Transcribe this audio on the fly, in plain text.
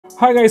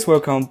Hi guys,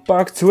 welcome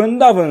back to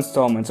another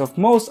installment of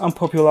most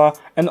unpopular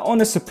and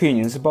honest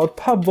opinions about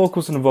pop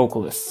vocals and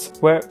vocalists,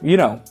 where, you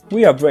know,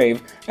 we are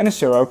brave and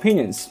share our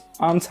opinions.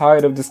 I'm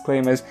tired of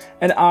disclaimers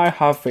and I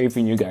have faith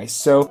in you guys,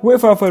 so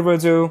without further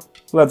ado,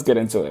 let's get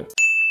into it.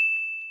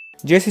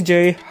 Jessie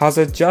J has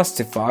a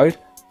justified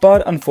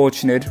but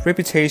unfortunate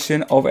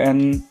reputation of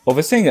an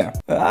oversinger.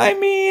 I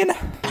mean...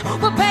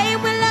 We're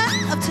paying with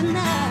love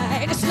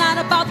tonight. It's not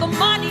about the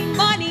money,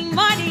 money,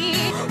 money.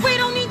 We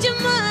don't need your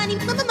money,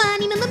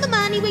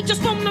 money. We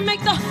just want to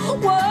make the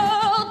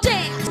world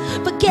dance.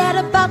 Forget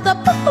about the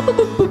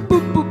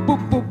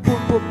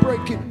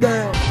break it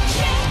down.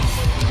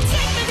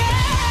 Take me down.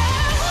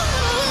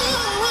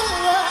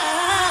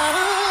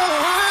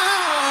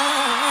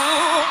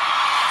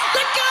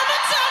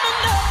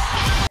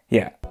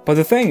 Yeah, but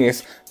the thing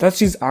is that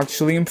she's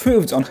actually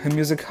improved on her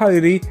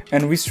musicality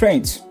and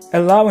restraint,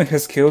 allowing her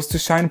skills to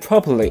shine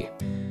properly.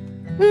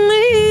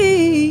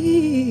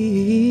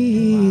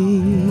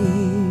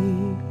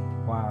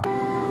 Wow.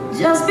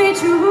 Just be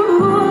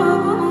true.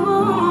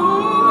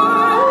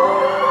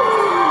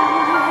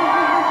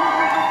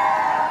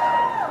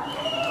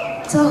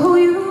 To who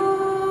you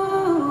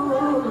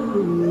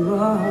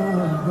are.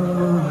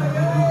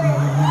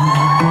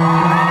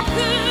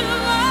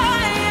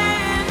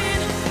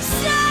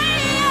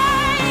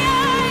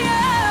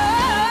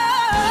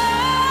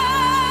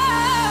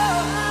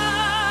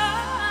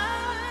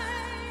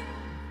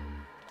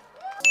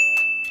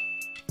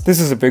 This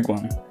is a big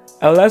one.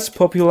 A less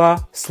popular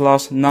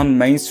 /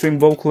 non-mainstream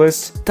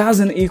vocalist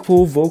doesn't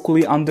equal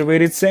vocally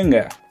underrated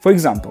singer. For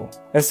example,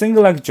 a singer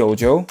like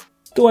JoJo,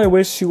 do I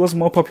wish she was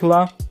more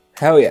popular?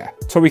 Hell yeah.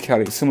 Tori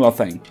Kelly, similar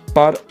thing.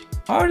 But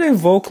are they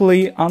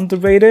vocally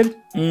underrated?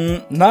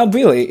 Not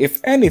really.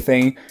 If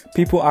anything,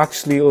 people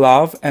actually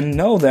love and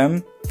know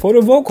them for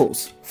their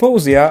vocals.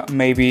 Fozia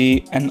may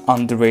be an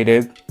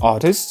underrated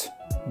artist,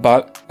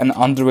 but an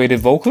underrated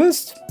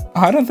vocalist?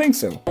 I don't think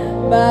so.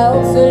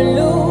 About to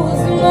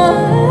lose my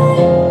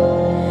mind.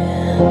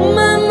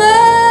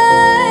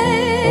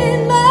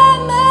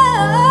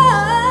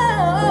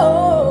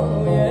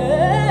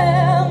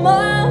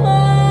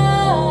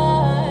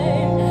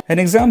 An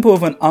example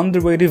of an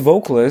underrated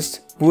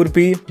vocalist would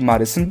be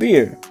Madison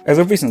Beer, as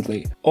of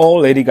recently,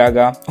 or Lady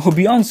Gaga or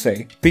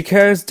Beyonce,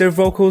 because their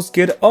vocals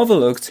get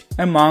overlooked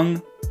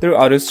among their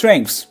other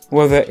strengths.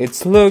 Whether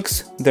it's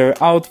looks, their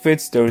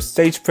outfits, their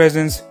stage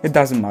presence, it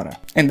doesn't matter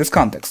in this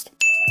context.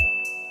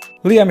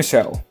 Lea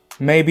Michelle,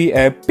 maybe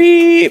a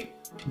beep,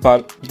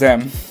 but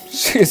damn,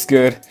 she's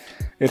good.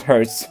 It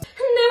hurts.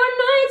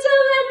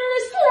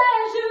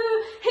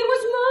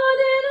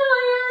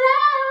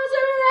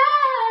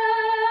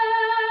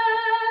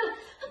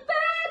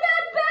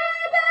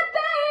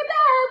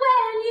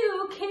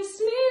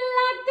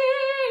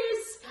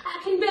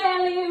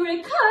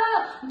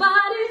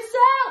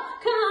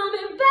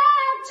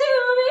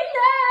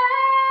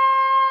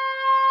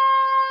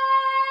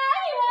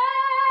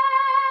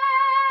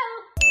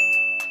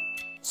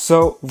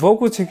 So,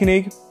 vocal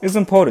technique is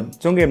important,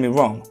 don't get me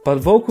wrong, but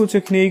vocal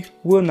technique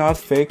will not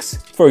fix.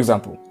 For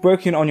example,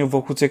 working on your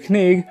vocal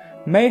technique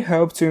may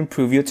help to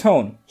improve your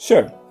tone,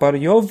 sure, but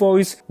your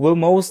voice will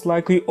most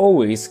likely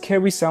always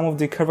carry some of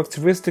the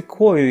characteristic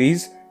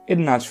qualities it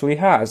naturally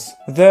has.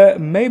 There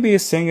may be a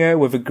singer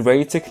with a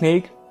great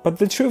technique, but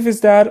the truth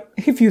is that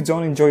if you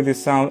don't enjoy the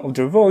sound of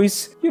their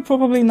voice, you're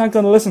probably not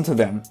gonna listen to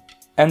them,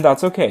 and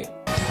that's okay.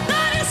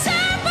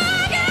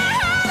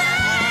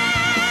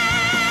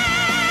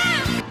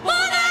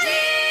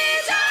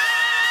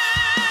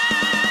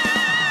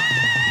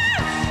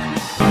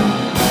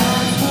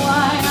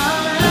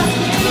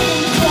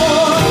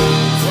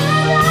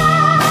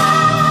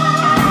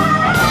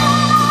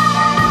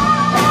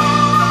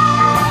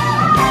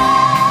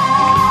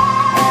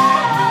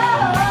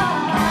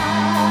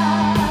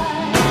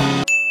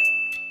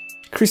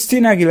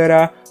 Christina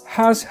Aguilera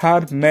has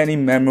had many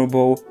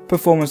memorable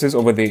performances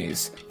over the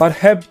years, but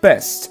her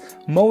best,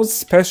 most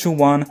special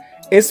one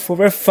is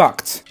for a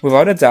fact,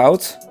 without a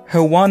doubt,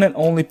 her one and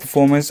only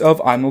performance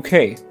of I'm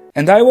Okay,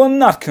 and I will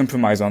not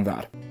compromise on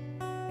that.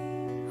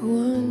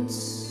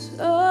 Once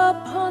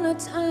upon a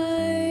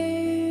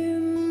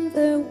time,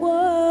 there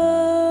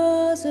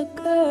was a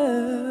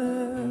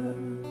girl.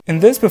 In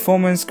this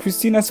performance,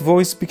 Christina's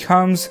voice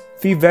becomes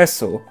the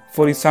vessel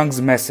for the song's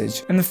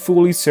message and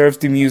fully serves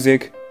the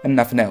music and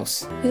nothing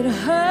else. It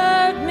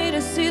hurt me to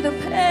see the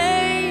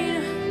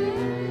pain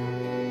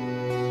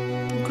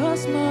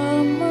across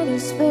my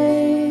mother's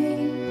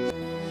face.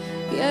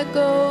 The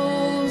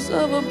echoes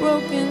of a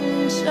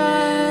broken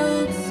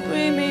child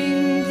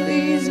screaming,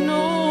 please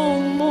no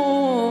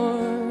more.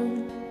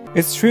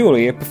 It's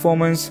truly a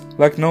performance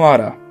like no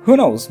other. Who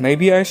knows,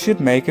 maybe I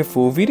should make a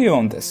full video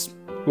on this.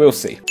 We'll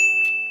see.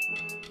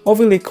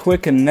 Overly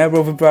quick and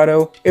narrow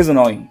vibrato is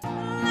annoying.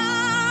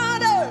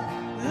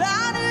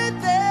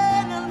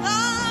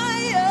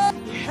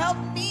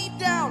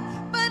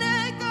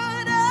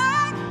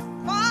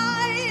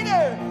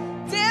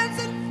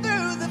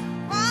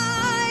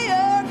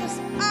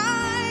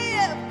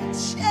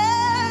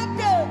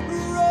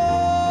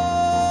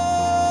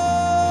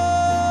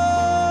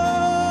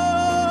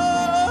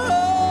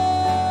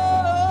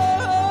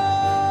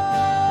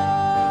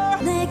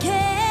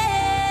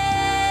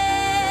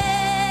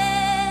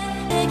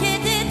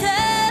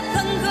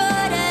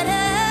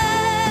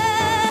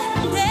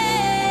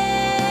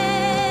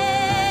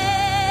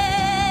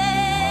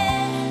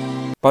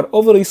 but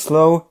overly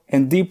slow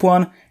and deep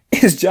one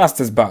is just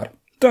as bad.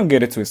 Don't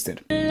get it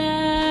twisted.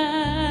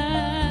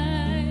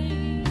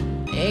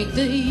 Take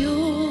the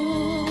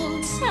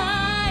Yuletide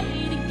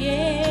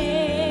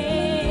again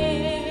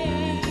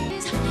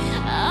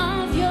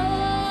of your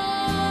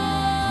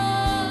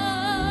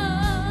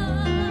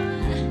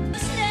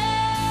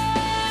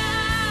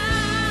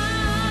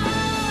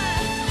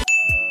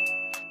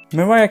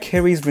Mariah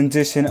Carey's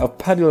rendition of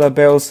Patti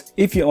LaBelle's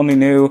If You Only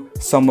Knew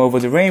Somewhere Over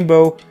the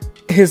Rainbow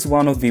is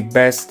one of the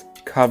best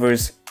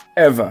covers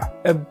ever.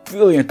 A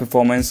brilliant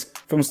performance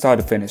from start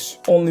to finish,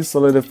 only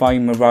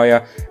solidifying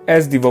Mariah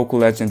as the vocal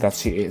legend that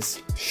she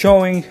is,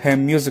 showing her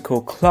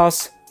musical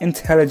class,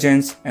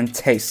 intelligence and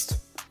taste.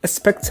 A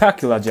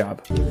spectacular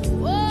job.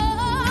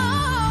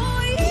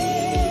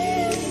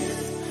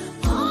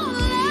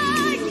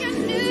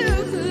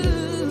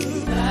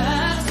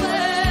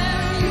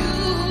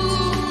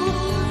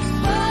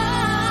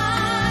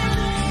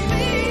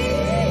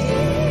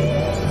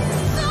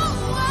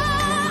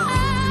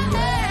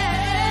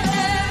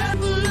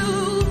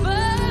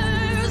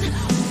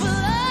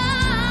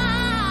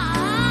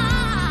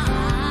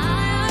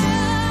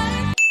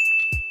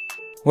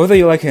 Whether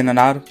you like it or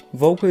not,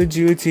 vocal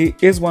agility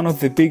is one of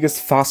the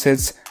biggest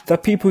facets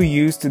that people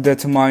use to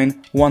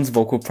determine one's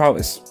vocal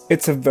prowess.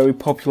 It's a very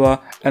popular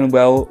and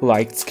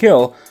well-liked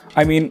skill.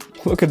 I mean,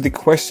 look at the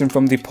question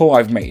from the poll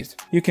I've made.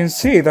 You can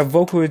see that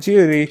vocal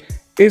agility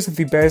is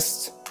the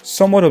best,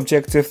 somewhat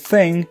objective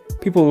thing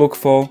people look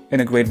for in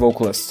a great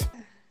vocalist.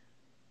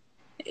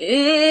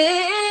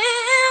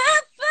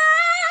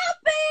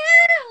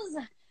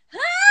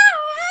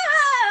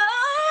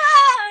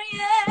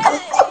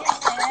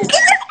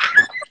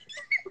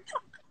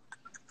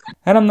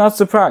 And I'm not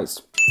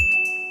surprised.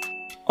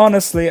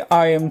 Honestly,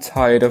 I am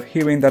tired of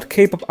hearing that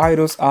K-pop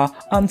idols are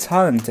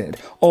untalented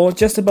or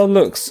just about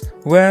looks,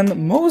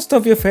 when most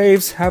of your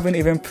faves haven't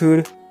even put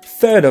a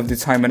third of the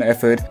time and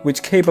effort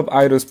which K-pop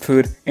idols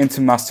put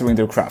into mastering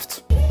their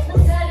craft.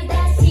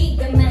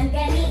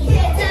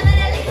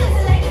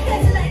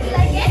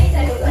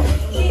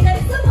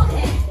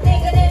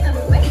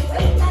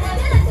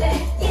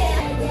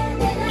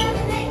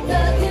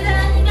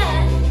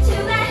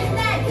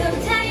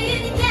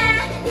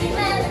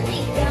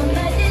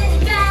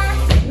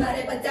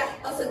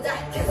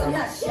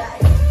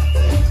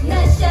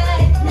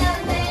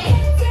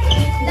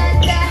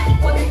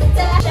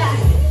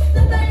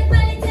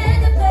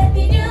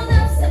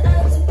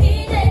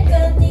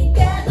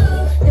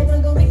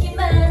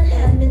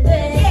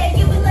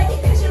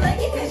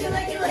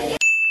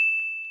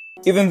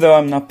 Even though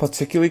I'm not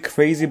particularly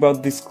crazy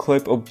about this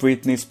clip of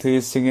Britney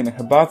Spears singing in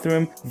her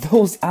bathroom,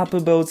 those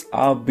apple boats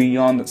are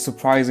beyond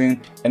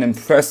surprising and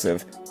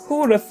impressive.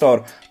 Who would have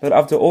thought that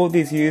after all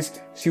these years,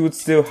 she would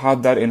still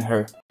have that in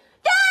her?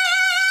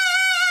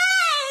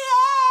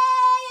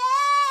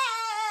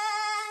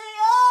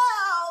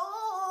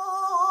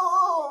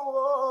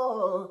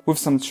 With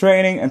some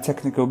training and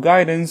technical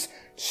guidance,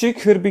 she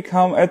could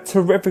become a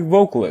terrific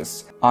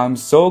vocalist. I'm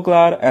so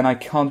glad and I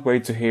can't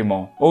wait to hear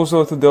more.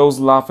 Also, to those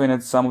laughing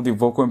at some of the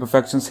vocal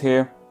imperfections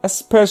here,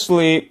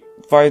 especially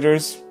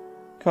fighters,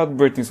 cut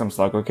Britney some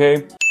slack,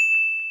 okay?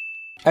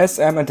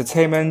 SM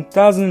Entertainment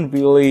doesn't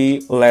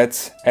really let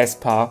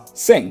Aespa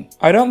sing.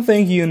 I don't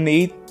think you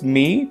need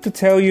me to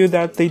tell you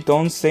that they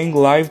don't sing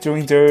live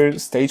during their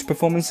stage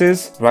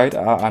performances, right?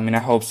 I mean, I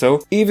hope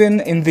so.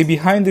 Even in the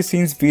behind the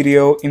scenes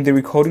video in the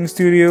recording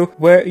studio,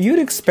 where you'd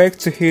expect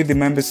to hear the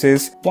members'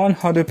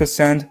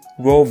 100%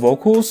 raw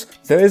vocals,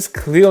 there is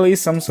clearly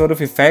some sort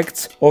of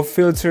effect or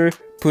filter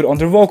put on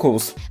their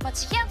vocals.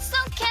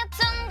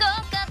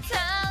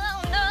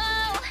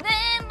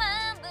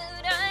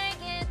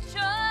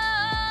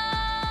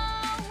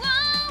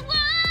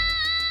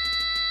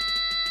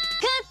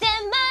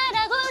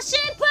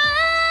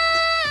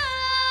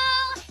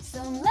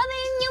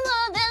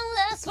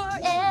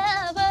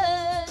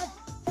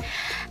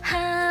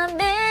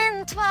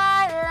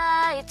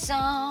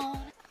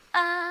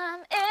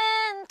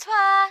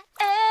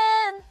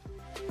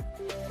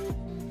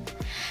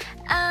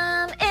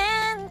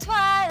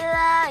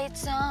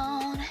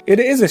 It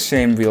is a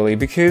shame really,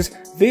 because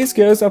these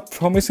girls are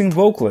promising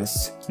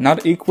vocalists,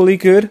 not equally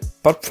good,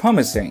 but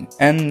promising,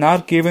 and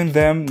not giving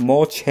them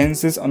more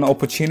chances and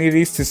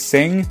opportunities to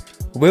sing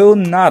will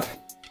not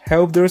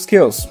help their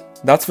skills,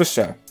 that's for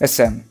sure.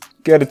 SM,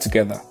 get it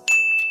together.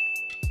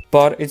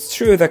 But it's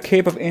true that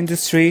K-pop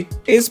industry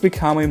is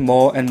becoming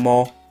more and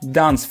more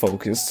dance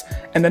focused,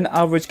 and an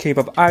average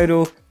K-pop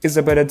idol is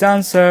a better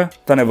dancer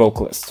than a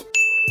vocalist.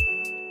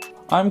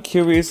 I'm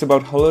curious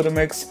about how Little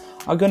Mix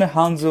are gonna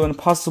handle and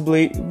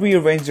possibly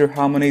rearrange their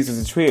harmonies as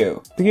a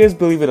trio, because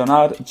believe it or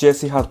not,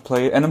 Jessie had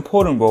played an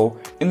important role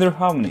in their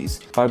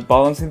harmonies by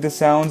balancing the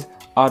sound,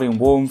 adding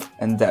warmth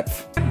and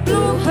depth.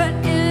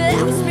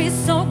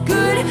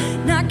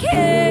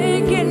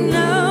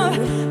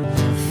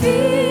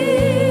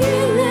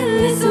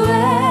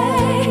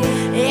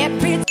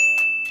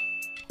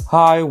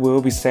 I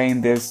will be saying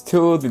this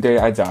till the day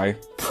I die,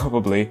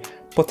 probably.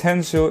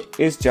 Potential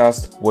is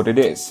just what it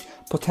is.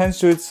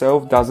 Potential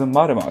itself doesn't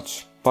matter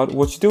much. but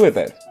what you do with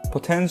it.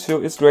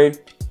 Potential is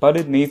great, but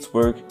it needs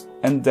work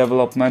and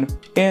development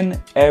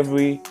in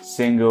every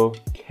single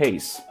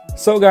case.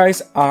 So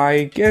guys,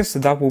 I guess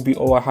that will be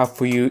all I have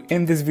for you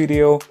in this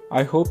video.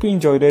 I hope you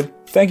enjoyed it.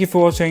 Thank you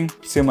for watching.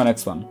 See you in my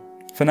next one.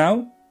 For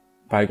now,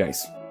 bye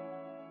guys.